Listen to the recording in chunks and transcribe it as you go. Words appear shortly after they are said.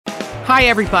Hi,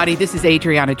 everybody. This is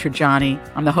Adriana Trajani.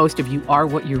 I'm the host of You Are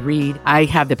What You Read. I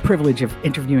have the privilege of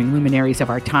interviewing luminaries of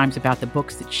our times about the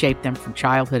books that shaped them from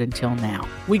childhood until now.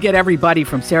 We get everybody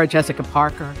from Sarah Jessica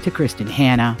Parker to Kristen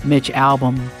Hanna, Mitch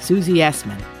Albom, Susie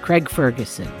Essman, Craig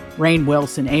Ferguson, Rainn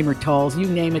Wilson, Amor Tolls, you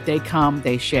name it, they come,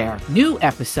 they share. New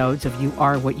episodes of You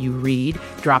Are What You Read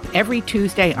drop every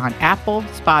Tuesday on Apple,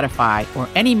 Spotify, or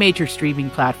any major streaming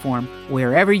platform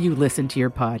wherever you listen to your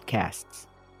podcasts.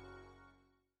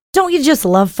 Don't you just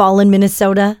love fall in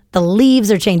Minnesota? The leaves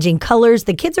are changing colors,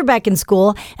 the kids are back in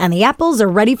school, and the apples are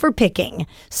ready for picking.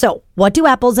 So, what do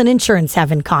apples and insurance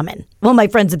have in common? Well, my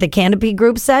friends at the Canopy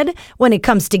Group said when it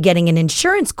comes to getting an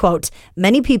insurance quote,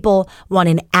 many people want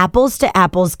an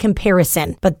apples-to-apples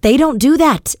comparison. But they don't do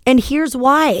that, and here's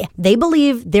why. They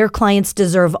believe their clients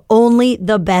deserve only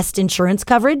the best insurance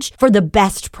coverage for the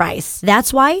best price.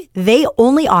 That's why they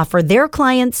only offer their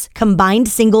clients combined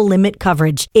single limit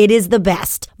coverage. It is the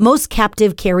best. Most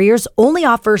captive carriers only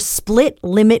offer split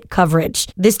limit coverage.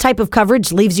 This type of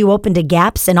coverage leaves you open to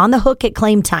gaps and on the hook at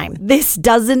claim time. This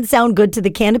doesn't sound good to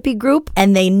the Canopy Group,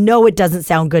 and they know it doesn't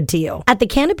sound good to you. At the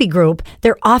Canopy Group,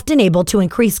 they're often able to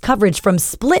increase coverage from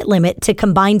split limit to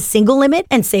combined single limit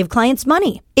and save clients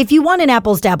money. If you want an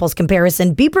apples-to-apples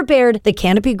comparison, be prepared. The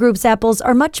Canopy Group's apples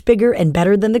are much bigger and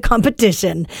better than the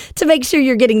competition. To make sure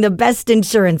you're getting the best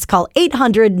insurance, call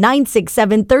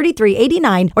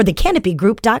 800-967-3389 or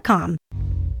thecanopygroup.com.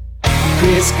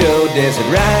 Crisco Desert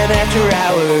Ryan after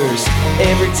hours.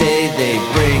 Every day they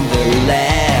bring the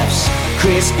laughs.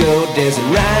 Crisco Desert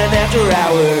Ryan after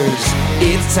hours.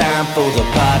 It's time for the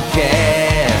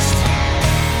podcast.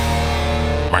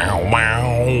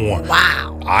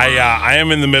 Wow. I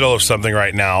am in the middle of something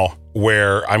right now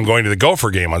where I'm going to the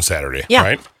Gopher game on Saturday,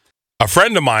 right? A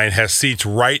friend of mine has seats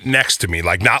right next to me,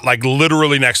 like not like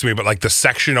literally next to me, but like the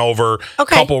section over,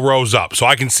 couple rows up, so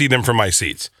I can see them from my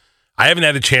seats. I haven't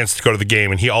had a chance to go to the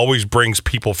game, and he always brings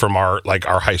people from our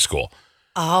high school.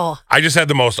 Oh. I just had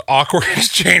the most awkward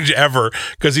exchange ever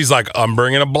because he's like, I'm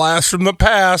bringing a blast from the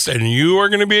past, and you are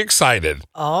going to be excited.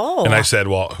 Oh. And I said,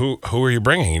 well, who are you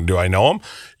bringing? Do I know him?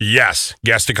 Yes.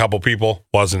 Guessed a couple people.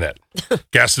 Wasn't it?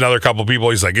 Guessed another couple people.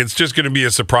 He's like, it's just going to be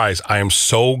a surprise. I am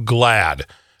so glad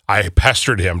I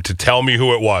pestered him to tell me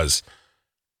who it was.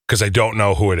 Because I don't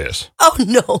know who it is. Oh,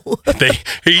 no.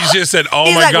 He just said, oh,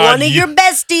 He's my like, God. one of your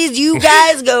besties. You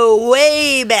guys go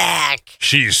way back.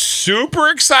 She's super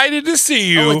excited to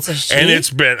see you. Oh, it's a she? And it's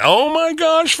been, oh, my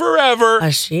gosh, forever.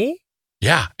 A she?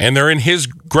 Yeah. And they're in his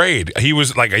grade. He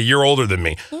was like a year older than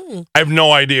me. I have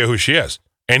no idea who she is.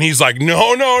 And he's like,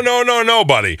 no,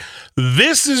 buddy.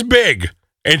 This is big.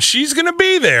 And she's going to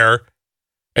be there.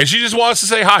 And she just wants to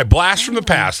say hi. Blast from the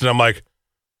past. And I'm like,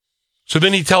 so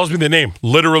then he tells me the name,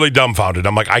 literally dumbfounded.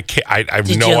 I'm like, I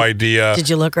have no idea. Did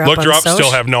you look her up? Looked her up, Soch?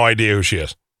 still have no idea who she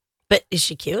is. But is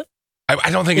she cute? I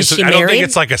don't think Is it's. she I don't think married?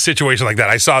 it's like a situation like that.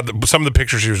 I saw some of the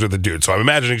pictures she was with a dude, so I'm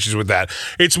imagining she's with that.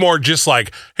 It's more just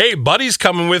like, hey, buddy's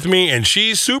coming with me, and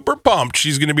she's super pumped.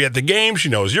 She's going to be at the game. She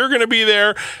knows you're going to be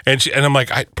there, and I'm like,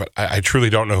 I truly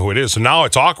don't know who it is. So now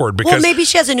it's awkward because Well, maybe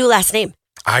she has a new last name.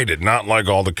 I did not like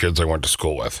all the kids I went to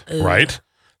school with, right?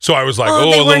 So I was like, Well, a they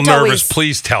little weren't nervous. always-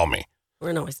 Please tell me.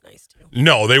 We're always nice to you.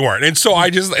 No, they weren't. And so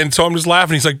I'm just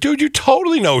laughing. He's like, dude, you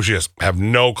totally know who she is. I have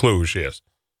no clue who she is.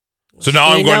 So now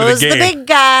I'm going to knows the game. the big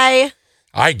guy.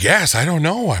 I guess. I don't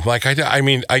know. I'm like, I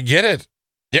mean, I get it.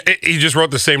 Yeah, he just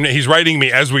wrote the same name. He's writing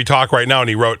me as we talk right now, and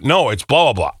he wrote, no, it's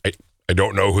blah, blah, blah. I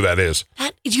don't know who that is. Do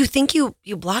you think you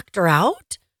blocked her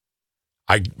out?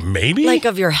 Maybe? Like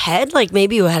of your head? Like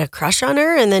maybe you had a crush on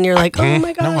her, and then you're like, oh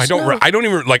my gosh. No, I don't. no. I don't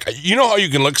even, like, you know how you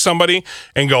can look somebody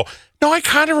and go, no, I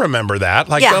kind of remember that.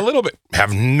 Like Yeah. a little bit.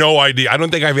 Have no idea. I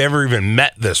don't think I've ever even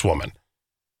met this woman.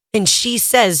 And she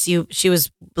says she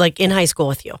was like in high school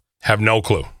with you. Have no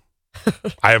clue.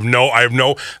 I have no,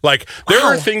 like, there Wow.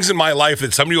 are things in my life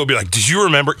that somebody will be like, did you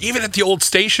remember, even at the old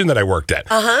station that I worked at,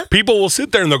 people will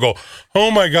sit there and they'll go,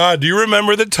 oh my God, do you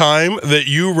remember the time that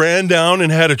you ran down and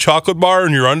had a chocolate bar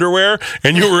in your underwear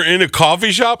and you were in a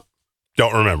coffee shop?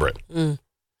 Don't remember it.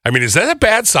 I mean, is that a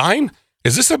bad sign?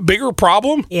 Is this a bigger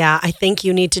problem? Yeah, I think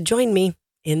you need to join me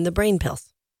in the brain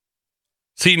pills.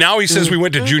 See, now he says we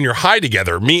went to junior high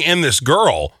together. Me and this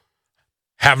girl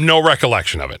have no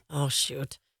recollection of it. Oh,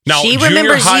 shoot. Now, she junior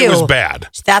remembers high you. was bad.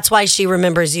 That's why she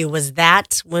remembers you. Was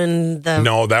that when the...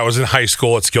 No, that was in high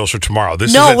school at Skills for Tomorrow.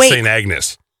 This No, is at wait. St.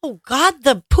 Agnes. Oh, God,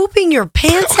 the pooping your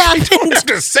pants I don't happened. have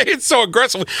to say it so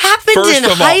aggressively. Happened First in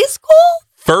of all- high school?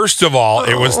 First of all,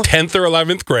 it was Oh. 10th or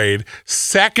 11th grade.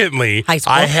 Secondly, High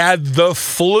school. I had the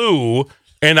flu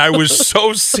And I was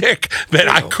so sick that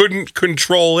I couldn't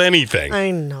control anything.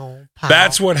 I know. Pal.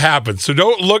 That's what happened. So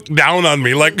don't look down on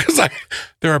me, because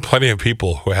there are plenty of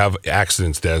people who have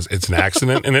accidents, Des. It's an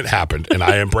accident and it happened, and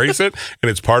I embrace it, and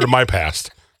it's part of my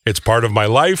past. It's part of my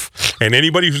life, and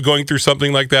anybody who's going through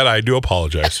something like that, I do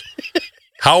apologize.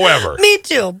 However, Me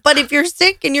too. But if you're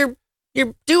sick and you're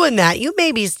doing that, you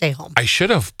maybe stay home. I should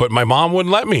have, but my mom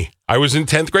wouldn't let me. I was in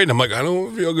 10th grade, and I'm like, I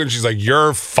don't feel good. She's like,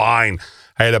 you're fine.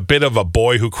 I had a bit of a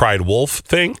boy who cried wolf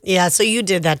thing. Yeah, so you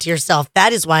did that to yourself.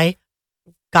 That is why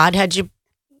God had you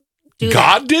do that.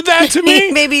 God did that to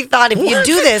me? Maybe he thought if you What?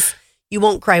 do this, you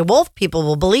won't cry wolf. People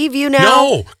will believe you now.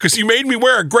 No, because you made me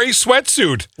wear a gray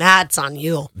sweatsuit. That's on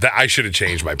you. I should have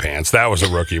changed my pants. That was a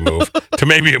rookie move to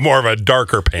maybe more of a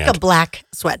darker pant. A black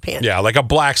sweatpants. Yeah, like a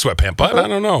black sweatpant. But I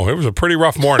don't know. It was a pretty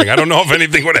rough morning. I don't know if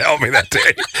anything would have helped me that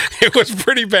day. It was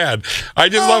pretty bad. I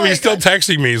just love he's still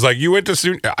texting me. He's like, you went to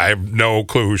student. I have no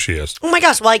clue who she is. Oh my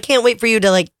gosh. Well, I can't wait for you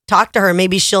to talk to her.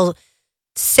 Maybe she'll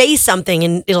say something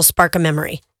and it'll spark a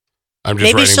memory. I'm just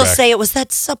Maybe writing she'll back. say it was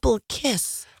that supple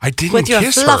kiss I didn't with your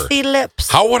kiss fluffy her.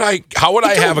 lips. How would I don't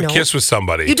have a know. kiss with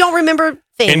somebody You don't remember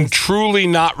things. and truly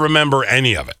not remember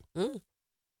any of it? Mm.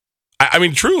 I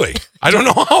mean, truly. I don't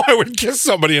know how I would kiss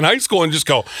somebody in high school and just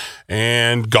go,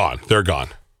 and gone. They're gone.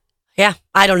 Yeah,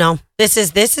 I don't know. This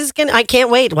is gonna. I can't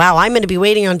wait. Wow, I'm gonna be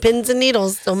waiting on pins and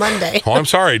needles till Monday. Oh, I'm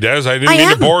sorry, Des. I didn't I mean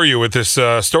to am. bore you with this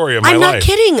story of my I'm life. not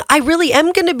kidding. I really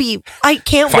am gonna be. I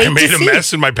can't If wait I made to a see.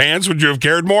 mess in my pants, would you have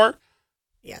cared more?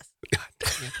 Yes.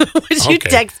 Would you Okay.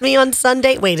 text me on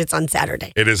Sunday? Wait, it's on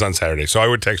Saturday. It is on Saturday, so I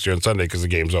would text you on Sunday because the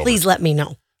game's over. Please let me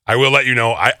know. I will let you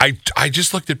know. I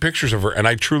just looked at pictures of her, and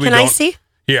I truly Can don't. I see?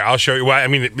 Yeah, I'll show you. Well, I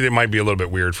mean, it might be a little bit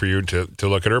weird for you to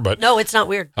look at her, but No, it's not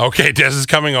weird. okay, Des is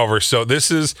coming over. So this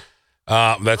is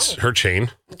that's her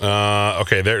chain.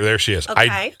 Okay, there she is. I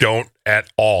Okay. don't at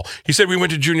all. He said we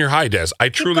went to junior high, Des. I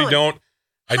truly going. don't.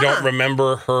 I don't Huh.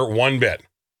 remember her one bit.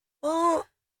 Well,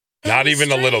 Not that is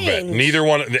even a little bit. strange. Neither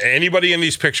one. Anybody in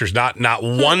these pictures. Not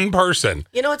one person.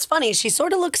 You know, it's funny. She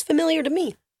sort of looks familiar to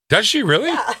me. Does she really?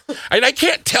 And I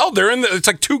can't tell. They're in. It's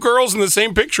like two girls in the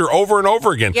same picture over and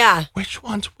over again. Yeah. Which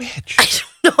one's which?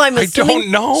 No, I'm I assuming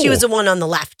don't know. she was the one on the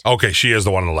left. Okay, she is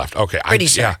the one on the left. Okay, Pretty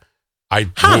sure. Yeah,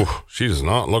 Huh. she does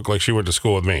not look like she went to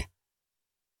school with me.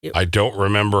 Yep. I don't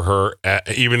remember her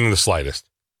even in the slightest.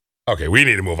 Okay, we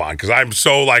need to move on because I'm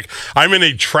so I'm in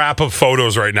a trap of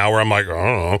photos right now where I'm like, I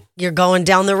don't know. You're going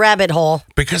down the rabbit hole.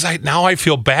 Because I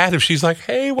feel bad if she's like,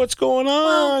 hey, what's going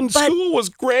on? but School was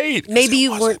great. Maybe It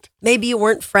you wasn't.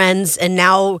 weren't friends, and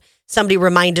now somebody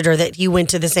reminded her that you went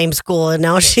to the same school, and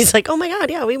now she's like, "Oh my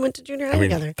God, yeah, we went to junior high I mean,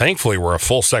 together." thankfully, we're a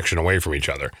full section away from each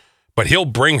other. But he'll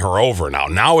bring her over now.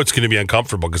 Now it's going to be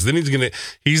uncomfortable because then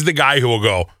he's the guy who will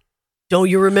go, Don't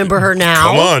you remember her now?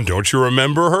 come on, don't you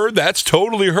remember her? That's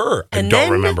totally her. I And don't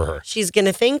then remember her. She's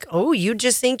gonna think, "Oh, you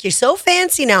just think you're so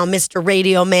fancy now, Mr.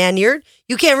 Radio Man. You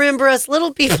can't remember us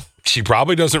little people." She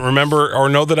probably doesn't remember or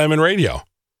know that I'm in radio.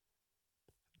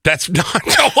 That's not.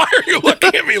 Why are you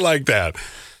looking at me like that?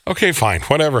 Okay, fine.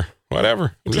 Whatever.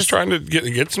 I'm just trying to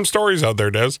get some stories out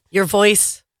there, Des. Your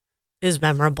voice is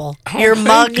memorable. Oh, Your thank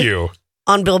mug you.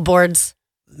 on billboards,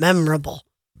 memorable.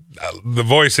 The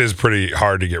voice is pretty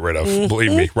hard to get rid of. Mm-hmm.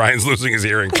 Believe me. Ryan's losing his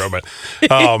hearing from it.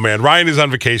 Oh, man. Ryan is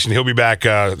on vacation. He'll be back,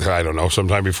 I don't know,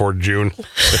 sometime before June.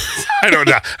 I don't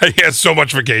know. He has so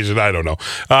much vacation. I don't know.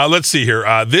 Let's see here.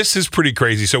 This is pretty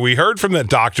crazy. So we heard from that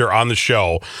doctor on the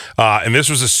show, and this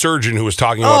was a surgeon who was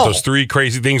talking about those three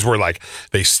crazy things where,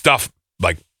 they stuff,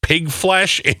 pig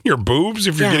flesh in your boobs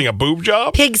if you're Yeah. getting a boob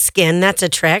job. Pig skin, that's a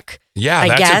trick. Yeah, I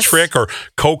that's guess. a trick. Or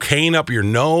cocaine up your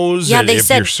nose Yeah, they if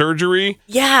said- your surgery.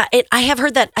 Yeah, I have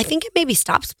heard that. I think it maybe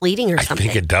stops bleeding or I something.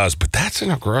 think it does, but that's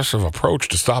an aggressive approach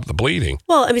to stop the bleeding.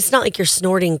 Well, I mean, it's not like you're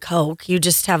snorting coke. You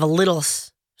just have a little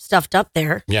stuffed up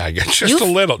there. Yeah, I guess You've-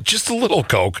 just a little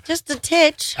coke. Just a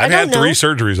titch. I've I don't had know. 3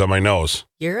 surgeries on my nose.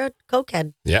 You're a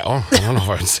cokehead. Yeah, I don't know if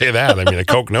I would say that. I mean, a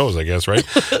coke nose, I guess, right?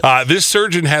 This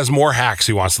surgeon has more hacks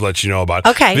he wants to let you know about.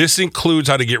 Okay. This includes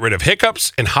how to get rid of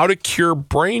hiccups and how to cure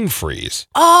brain freeze.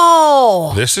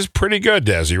 Oh. This is pretty good,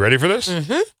 Des. You ready for this?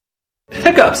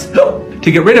 Hiccups.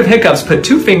 To get rid of hiccups, put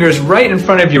 2 fingers right in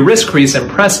front of your wrist crease and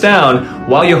press down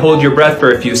while you hold your breath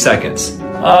for a few seconds.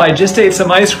 Oh, I just ate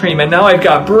some ice cream and now I've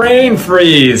got brain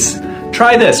freeze.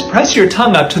 Try this. Press your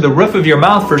tongue up to the roof of your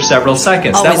mouth for several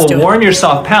seconds. Always That do will it. warm your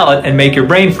soft palate and make your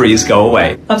brain freeze go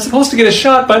away. I'm supposed to get a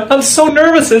shot, but I'm so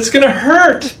nervous it's gonna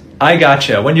hurt. I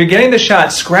gotcha. When you're getting the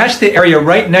shot, scratch the area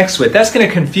right next to it. That's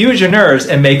gonna confuse your nerves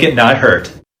and make it not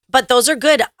hurt. But those are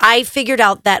good. I figured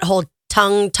out that whole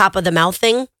tongue, top of the mouth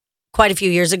thing quite a few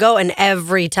years ago. And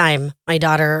every time my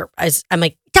daughter, I'm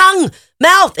like, tongue,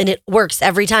 mouth, and it works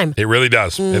every time. It really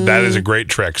does. That is a great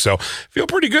trick. So feel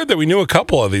pretty good that we knew a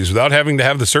couple of these without having to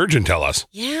have the surgeon tell us.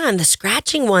 Yeah, and the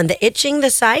scratching one, the itching the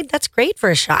side, that's great for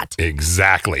a shot.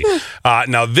 Exactly.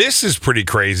 Now, this is pretty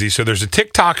crazy. So there's a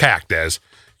TikTok hack, Des.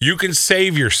 You can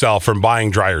save yourself from buying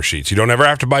dryer sheets. You don't ever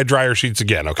have to buy dryer sheets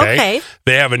again, okay?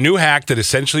 They have a new hack that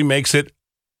essentially makes it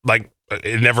like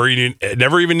it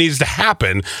never even needs to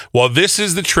happen. Well, this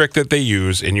is the trick that they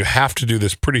use, and you have to do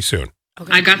this pretty soon.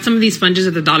 Okay. I got some of these sponges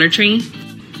at the Dollar Tree.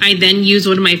 I then used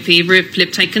one of my favorite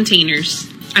flip type containers.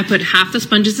 I put half the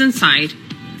sponges inside,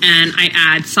 and I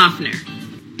add softener.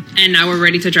 And now we're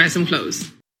ready to dry some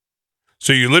clothes.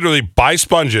 So you literally buy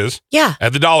sponges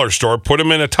at the dollar store, put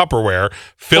them in a Tupperware,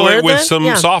 fill it with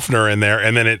some softener in there,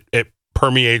 and then it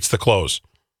permeates the clothes.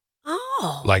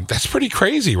 Oh. Like, that's pretty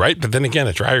crazy, right? But then again,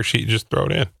 a dryer sheet, you just throw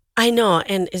it in. I know.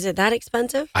 And is it that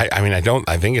expensive? I mean, I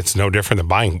think it's no different than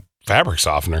buying fabric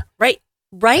softener. Right.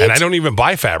 And I don't even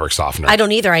buy fabric softener. I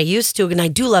don't either. I used to, and I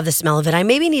do love the smell of it. I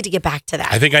maybe need to get back to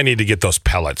that. I think I need to get those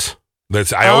pellets.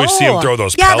 I always see them throw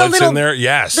those pellets in there.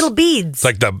 Yes. Little beads.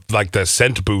 It's like the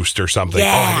scent boost or something.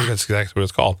 Yeah. Oh, I think that's exactly what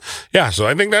it's called. Yeah. So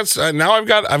I think that's now I've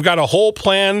got a whole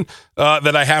plan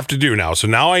that I have to do now. So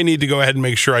now I need to go ahead and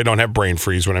make sure I don't have brain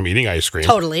freeze when I'm eating ice cream.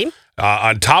 Totally.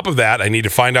 On top of that, I need to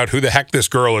find out who the heck this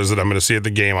girl is that I'm going to see at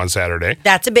the game on Saturday.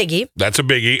 That's a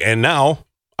biggie. And now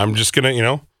I'm just going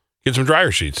to, get some dryer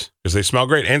sheets because they smell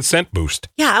great and scent boost.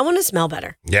 Yeah, I want to smell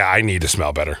better. Yeah, I need to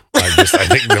smell better. I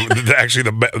think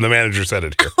the manager said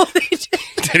it here.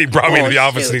 And he brought me to the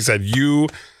office and he said, you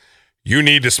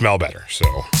need to smell better. So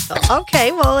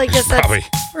okay, well, I guess that's a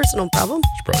personal problem.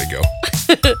 Should probably go.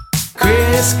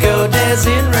 Crisco, Des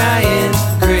and Ryan.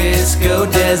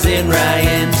 Crisco, Des and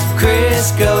Ryan.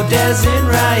 Crisco, Des and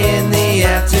Ryan. The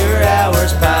After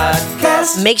Hours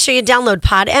Podcast. Make sure you download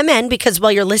PodMN because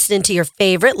while you're listening to your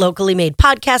favorite locally made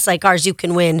podcasts like ours, you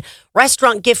can win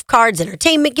restaurant gift cards,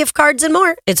 entertainment gift cards, and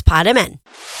more. It's PodMN.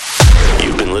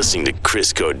 You've been listening to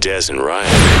Crisco, Des and Ryan.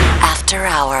 After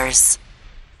Hours.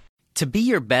 To be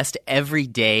your best every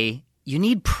day, you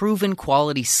need proven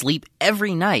quality sleep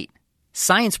every night.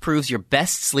 Science proves your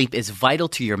best sleep is vital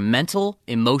to your mental,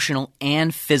 emotional,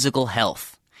 and physical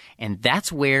health. And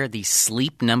that's where the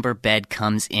Sleep Number bed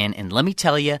comes in. And let me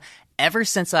tell you, ever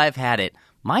since I've had it,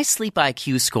 my sleep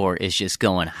IQ score is just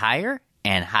going higher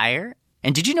and higher.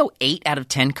 And did you know 8 out of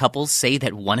 10 couples say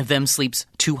that one of them sleeps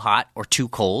too hot or too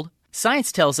cold?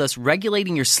 Science tells us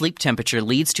regulating your sleep temperature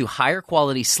leads to higher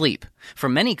quality sleep. For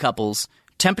many couples,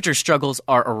 temperature struggles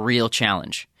are a real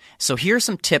challenge. So here are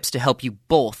some tips to help you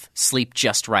both sleep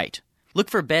just right.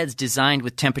 Look for beds designed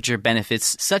with temperature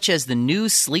benefits such as the new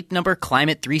Sleep Number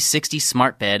Climate 360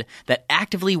 smart bed that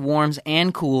actively warms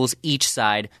and cools each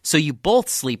side so you both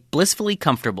sleep blissfully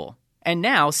comfortable. And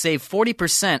now save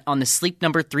 40% on the Sleep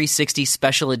Number 360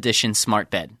 Special Edition smart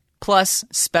bed. Plus,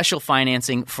 special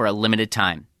financing for a limited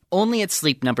time. Only at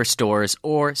Sleep Number stores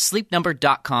or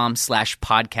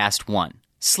sleepnumber.com/podcast1.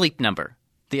 Sleep Number,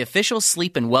 the official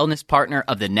sleep and wellness partner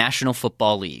of the National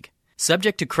Football League.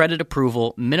 Subject to credit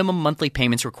approval, minimum monthly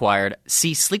payments required.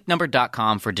 See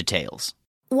sleepnumber.com for details.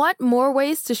 Want more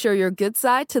ways to show your good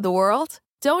side to the world?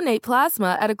 Donate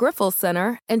plasma at a Grifols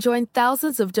Center and join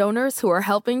thousands of donors who are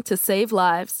helping to save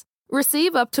lives.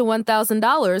 Receive up to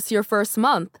 $1,000 your first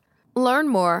month. Learn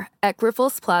more at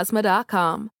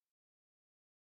grifolsplasma.com.